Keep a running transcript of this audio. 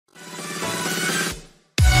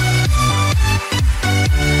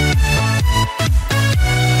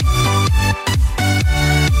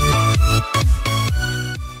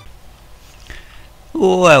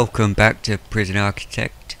Welcome back to Prison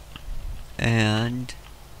Architect, and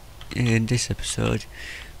in this episode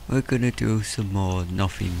we're gonna do some more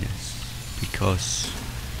nothingness, because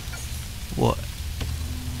what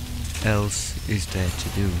else is there to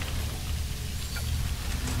do?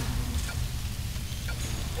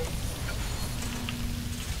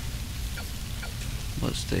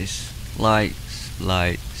 What's this?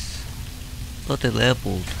 Lights. What they're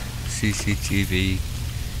labelled? CCTV,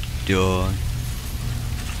 door.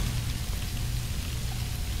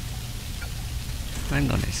 Hang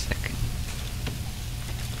on a second.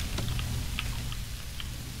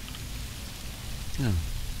 Oh,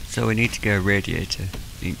 so we need to get a radiator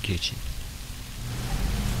in kitchen.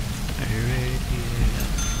 A radiator.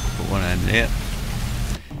 Put one in there.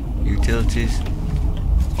 Utilities.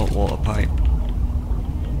 Hot water pipe.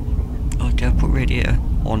 Oh, did I put radiator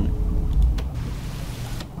on?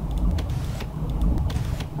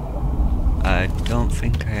 I don't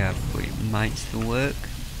think I have, but it might still work.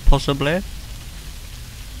 Possibly.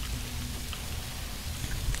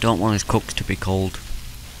 Don't want his cooks to be cold.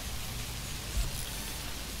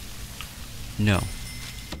 No.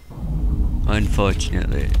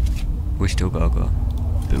 Unfortunately, we still gotta go.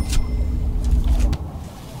 Boop.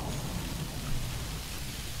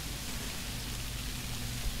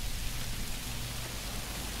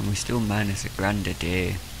 And we still minus £1,000 a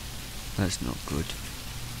day. That's not good.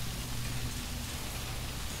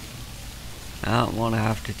 I don't want to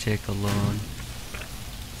have to take a loan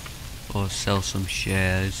or sell some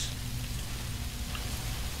shares.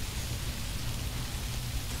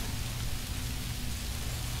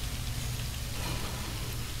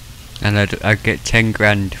 And I'd get 10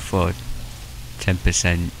 grand for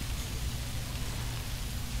 10%.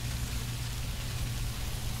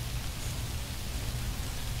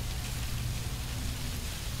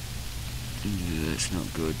 That's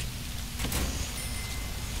not good.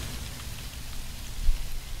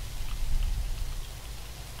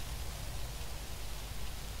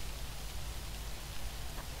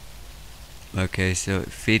 Okay, so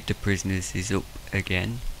feed the prisoners is up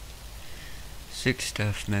again. 6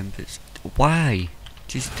 staff members. Why?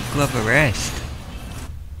 Just to go have a rest.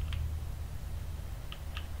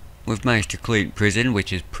 We've managed to clean prison,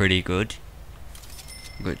 which is pretty good.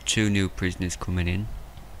 We've got 2 new prisoners coming in.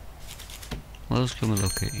 What else can we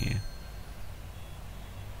look at here?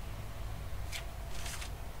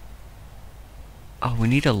 Oh, we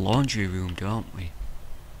need a laundry room, don't we?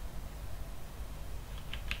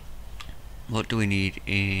 What do we need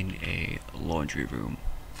in a laundry room?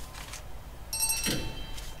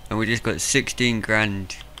 And we just got 16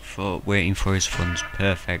 grand for waiting for his funds.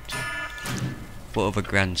 Perfect. What other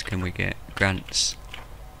grants can we get? Grants.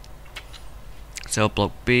 So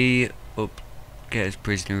block B up, get his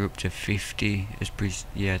prisoner up to 50.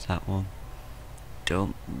 Yeah, that one.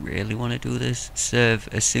 Don't really want to do this. Serve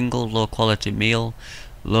a single low quality meal,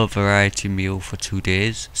 low variety meal for 2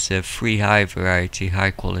 days. Serve 3 high variety,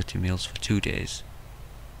 high quality meals for 2 days.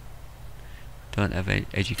 Don't have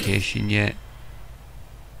education yet.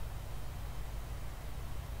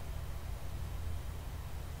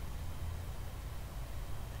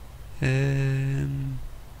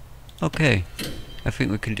 Okay, I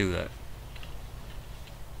think we can do that.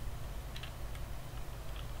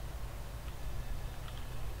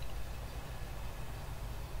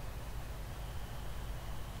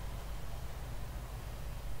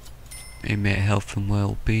 Inmate health and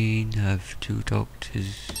well-being, have 2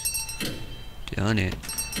 doctors. Done it.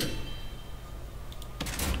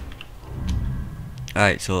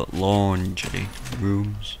 Alright, so laundry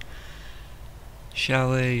rooms.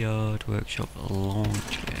 Shower, yard, workshop,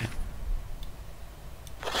 laundry.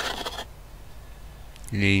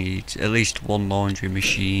 Needs at least 1 laundry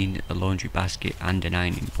machine, a laundry basket and an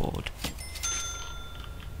ironing board.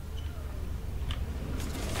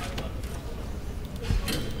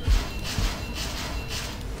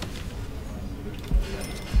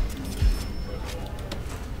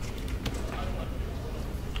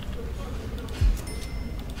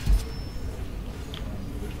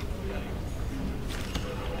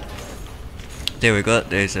 There we go,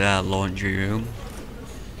 there's our laundry room.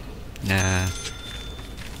 Nah,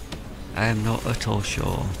 I am not at all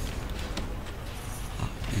sure. Oh,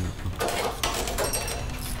 here we go.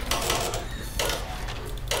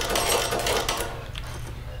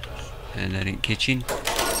 And then in kitchen.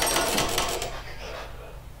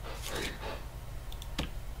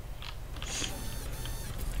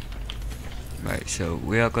 Right, so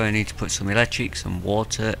we are going to need to put some electric, some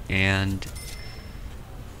water, and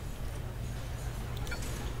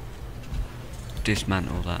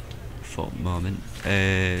dismantle that for a moment.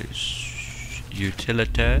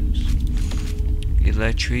 Utilities.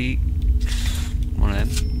 Electric. One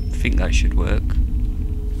of them. I think that should work.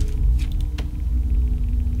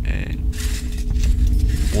 And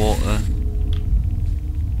water.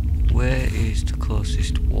 Where is the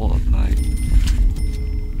closest water pipe?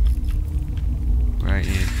 Right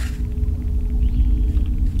here.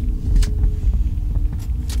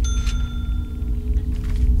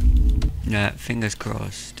 Nah, fingers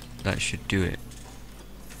crossed. That should do it.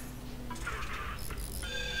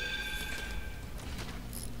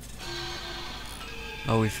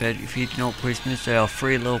 Oh, we feed no prisoners. There are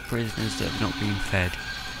 3 little prisoners that have not been fed.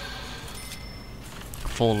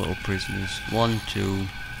 4 little prisoners. 1, 2.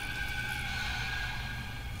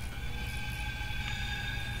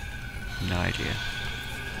 No idea.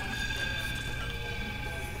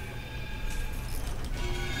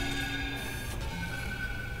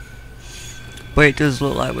 But it does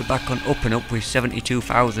look like we're back on up and up with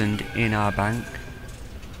 72,000 in our bank.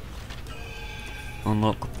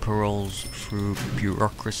 Unlock paroles through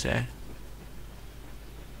bureaucracy.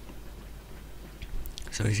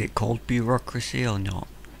 So is it called bureaucracy or not?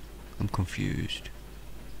 I'm confused.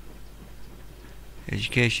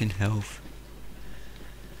 Education, health.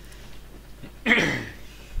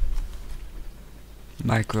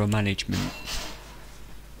 Micromanagement.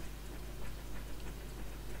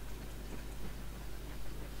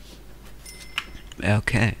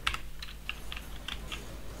 Okay.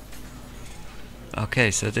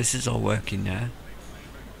 Okay, so this is all working now.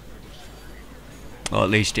 Or at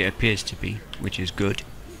least it appears to be, which is good.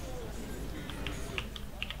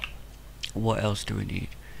 What else do we need?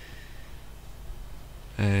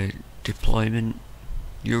 Deployment.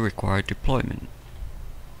 You require deployment.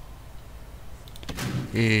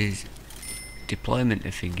 Is deployment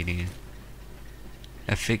a thing in here?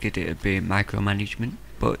 I figured it would be micromanagement,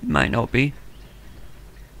 but it might not be.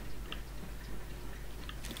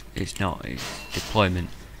 It's not, it's deployment.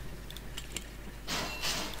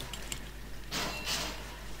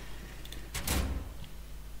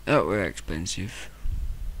 That were expensive.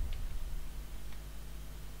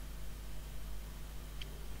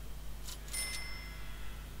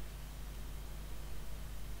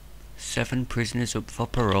 Seven prisoners up for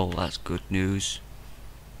parole, that's good news.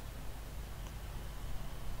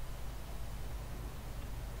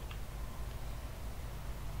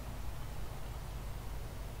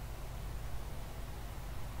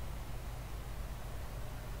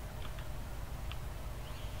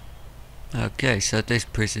 Okay, so this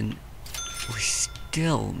prison, we're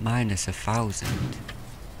still minus 1,000.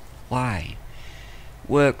 Why?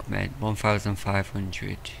 Workmen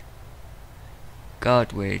 1,500.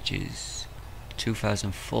 Guard wages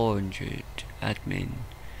 2,400. Admin,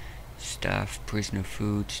 staff, prisoner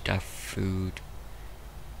food, staff food.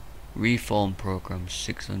 Reform program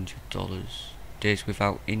 $600. Days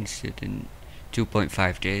without incident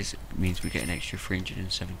 2.5 days means we get an extra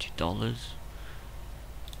 $370.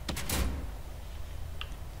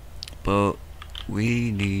 But we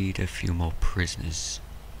need a few more prisoners.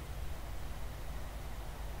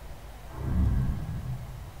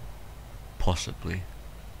 Possibly.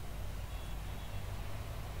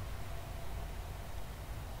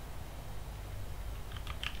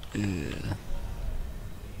 Ugh.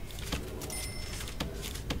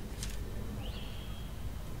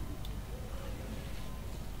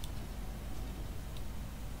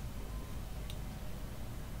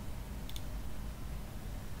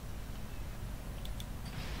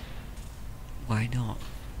 Why not?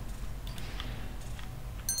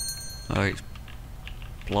 Oh, it's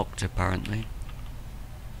blocked apparently.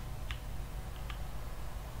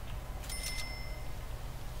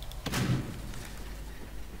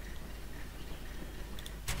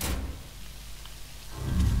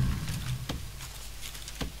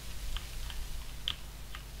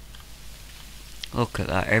 Look at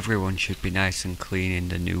that, everyone should be nice and clean in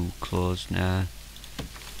the new clothes now.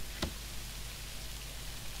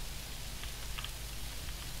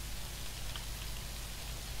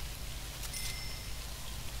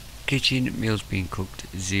 Kitchen, meals being cooked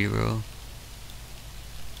 0.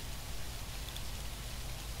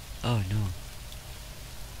 Oh no.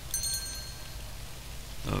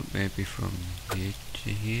 Oh, maybe from here to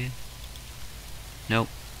here? Nope.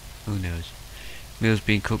 Who knows? Meals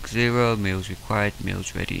being cooked 0, meals required,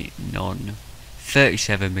 meals ready none.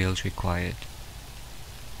 37 meals required.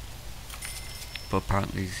 But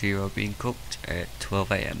apparently 0 being cooked at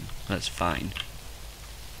 12 AM. That's fine.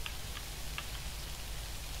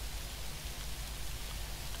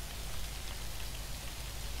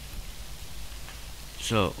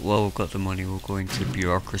 So, while we've got the money, we'll go into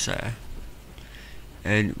bureaucracy.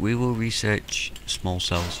 And we will research small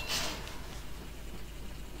cells.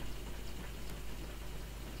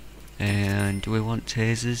 And do we want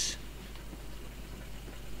tasers?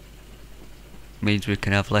 Means we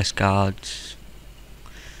can have less guards.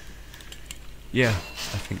 Yeah,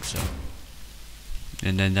 I think so.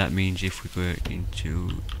 And then that means if we go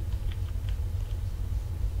into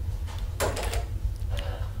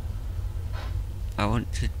I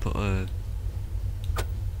want to put a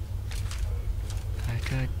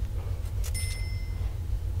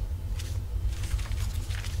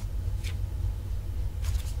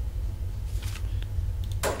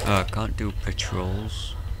I can't do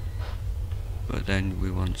patrols, but then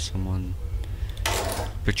we want someone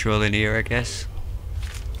patrolling here, I guess.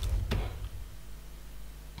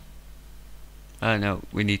 Oh no,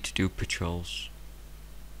 we need to do patrols.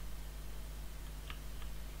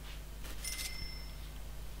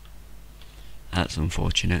 That's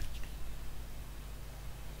unfortunate.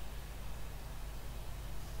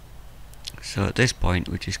 So at this point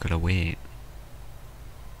we just gotta wait.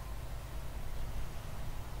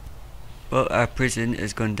 But our prison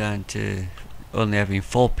has gone down to only having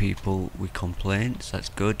 4 people with complaints. That's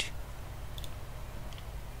good.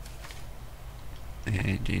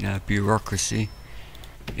 And in our bureaucracy,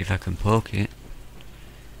 if I can poke it,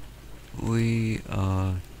 we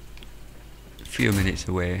are a few minutes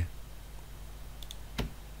away.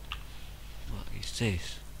 What is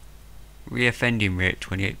this? Reoffending rate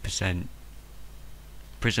 28%.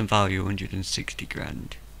 Prison value 160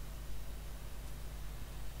 grand.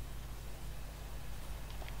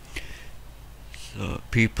 So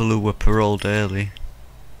people who were paroled early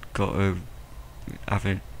got to have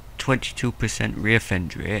a 22%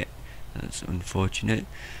 reoffend rate. That's unfortunate.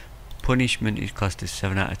 Punishment is classed as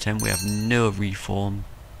 7 out of 10. We have no reform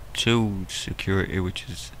to security, which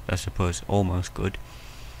is, I suppose, almost good.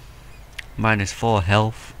 -4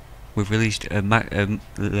 health. We've released an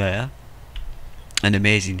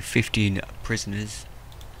amazing 15 prisoners.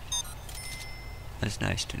 That's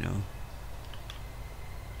nice to know.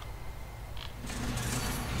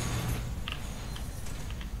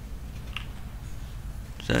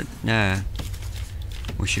 So now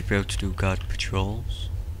we should be able to do guard patrols.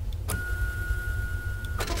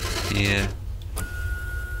 Here,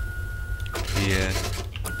 here,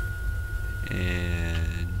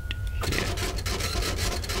 and here.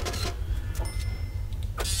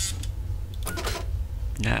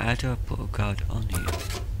 Now how do I put a guard on here?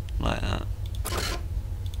 Like that.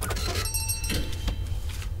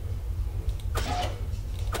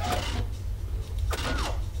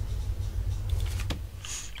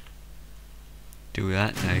 Do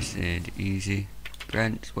that nice and easy.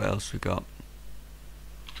 Grants, what else we got?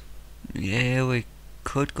 Yeah, we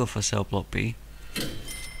could go for cell block B.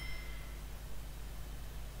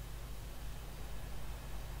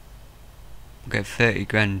 Get 30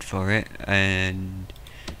 grand for it, and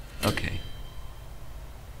okay.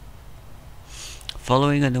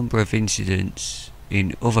 Following a number of incidents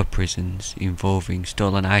in other prisons involving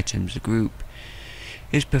stolen items, the group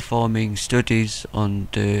is performing studies on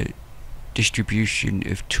the distribution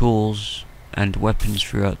of tools and weapons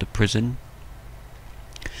throughout the prison.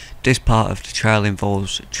 This part of the trial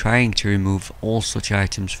involves trying to remove all such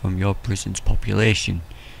items from your prison's population.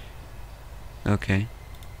 Okay.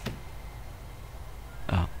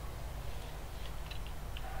 Oh.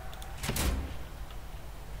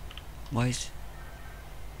 Why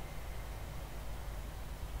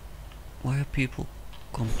are people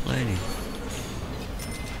complaining?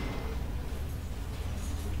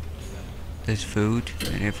 There's food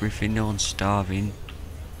and everything, no one's starving.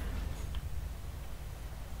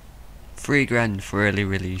 3 grand for early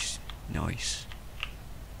release. Nice.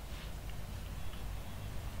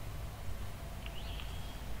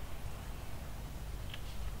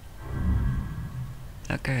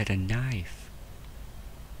 That guy had a knife.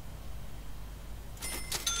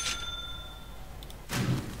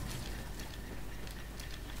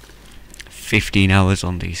 "15 hours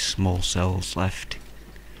on these small cells left."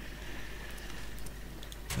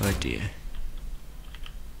 Oh dear.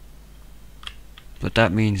 But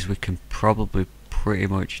that means we can probably pretty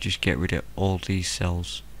much just get rid of all these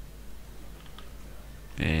cells.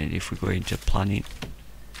 And if we go into planning,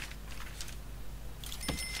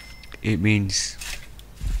 it means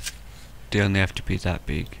they only have to be that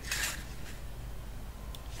big.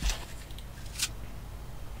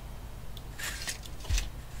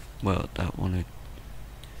 Well, that one would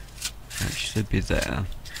actually be there.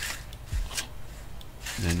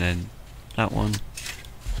 And then that one.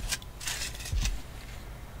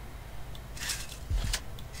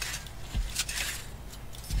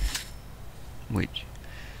 Which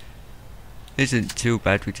isn't too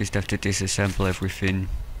bad, we just have to disassemble everything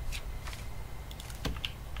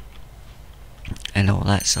and all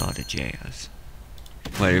Let's order JS.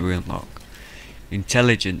 What do we unlock?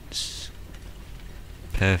 Intelligence.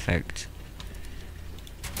 Perfect.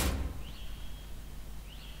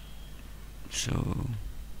 So,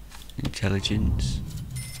 intelligence.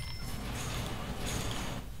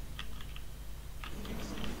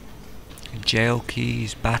 Jail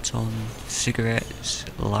keys, baton, cigarettes,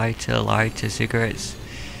 lighter, cigarettes,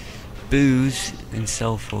 booze and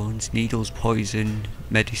cell phones, needles, poison,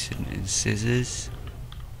 medicine and scissors.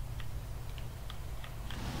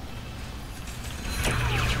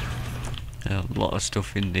 A lot of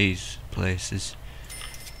stuff in these places.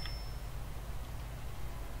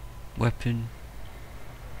 Weapon.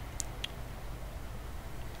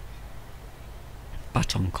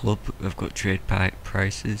 Baton Club, I've got trade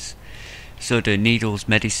prices. Soda, needles,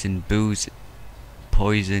 medicine, booze,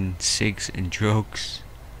 poison, cigs and drugs.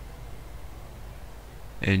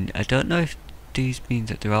 And I don't know if these mean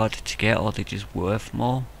that they're harder to get or they're just worth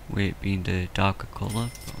more, with it being the darker colour,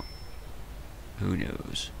 but who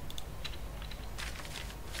knows.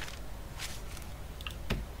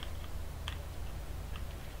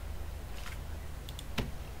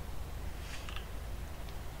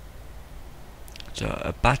 So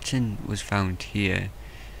a baton was found here,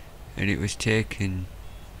 and it was taken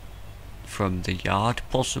from the yard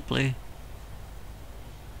possibly,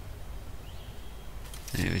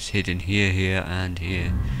 and it was hidden here and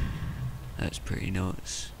here. That's pretty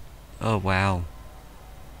nuts. Oh wow,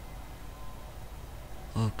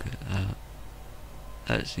 look at that,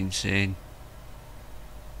 that's insane.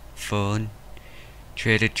 Phone,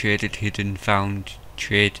 traded, hidden, found,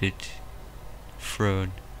 traded,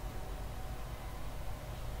 thrown.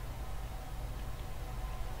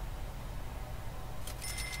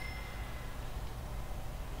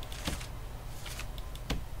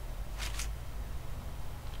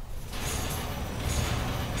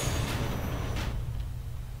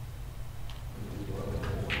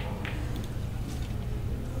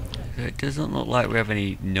 It doesn't look like we have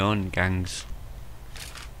any known gangs.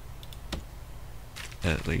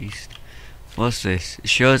 At least. What's this? It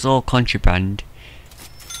shows all contraband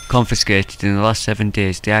confiscated in the last 7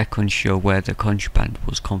 days. The icons show where the contraband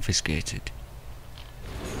was confiscated.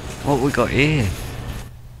 What we got here?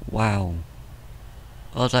 Wow.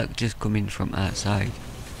 Oh, that just coming from outside.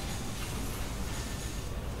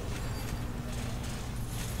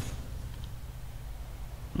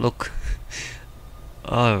 Look.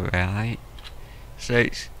 Alright. So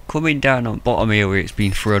it's coming down on bottom here where it's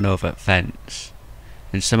been thrown over a fence.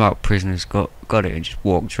 And somehow prisoners got it and just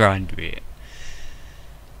walked around with it.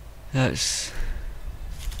 That's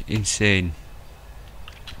insane.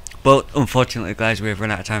 But unfortunately guys, we have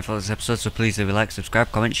run out of time for this episode, so please leave a like,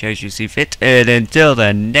 subscribe, comment, share as you see fit. And until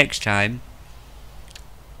then, next time,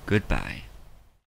 goodbye.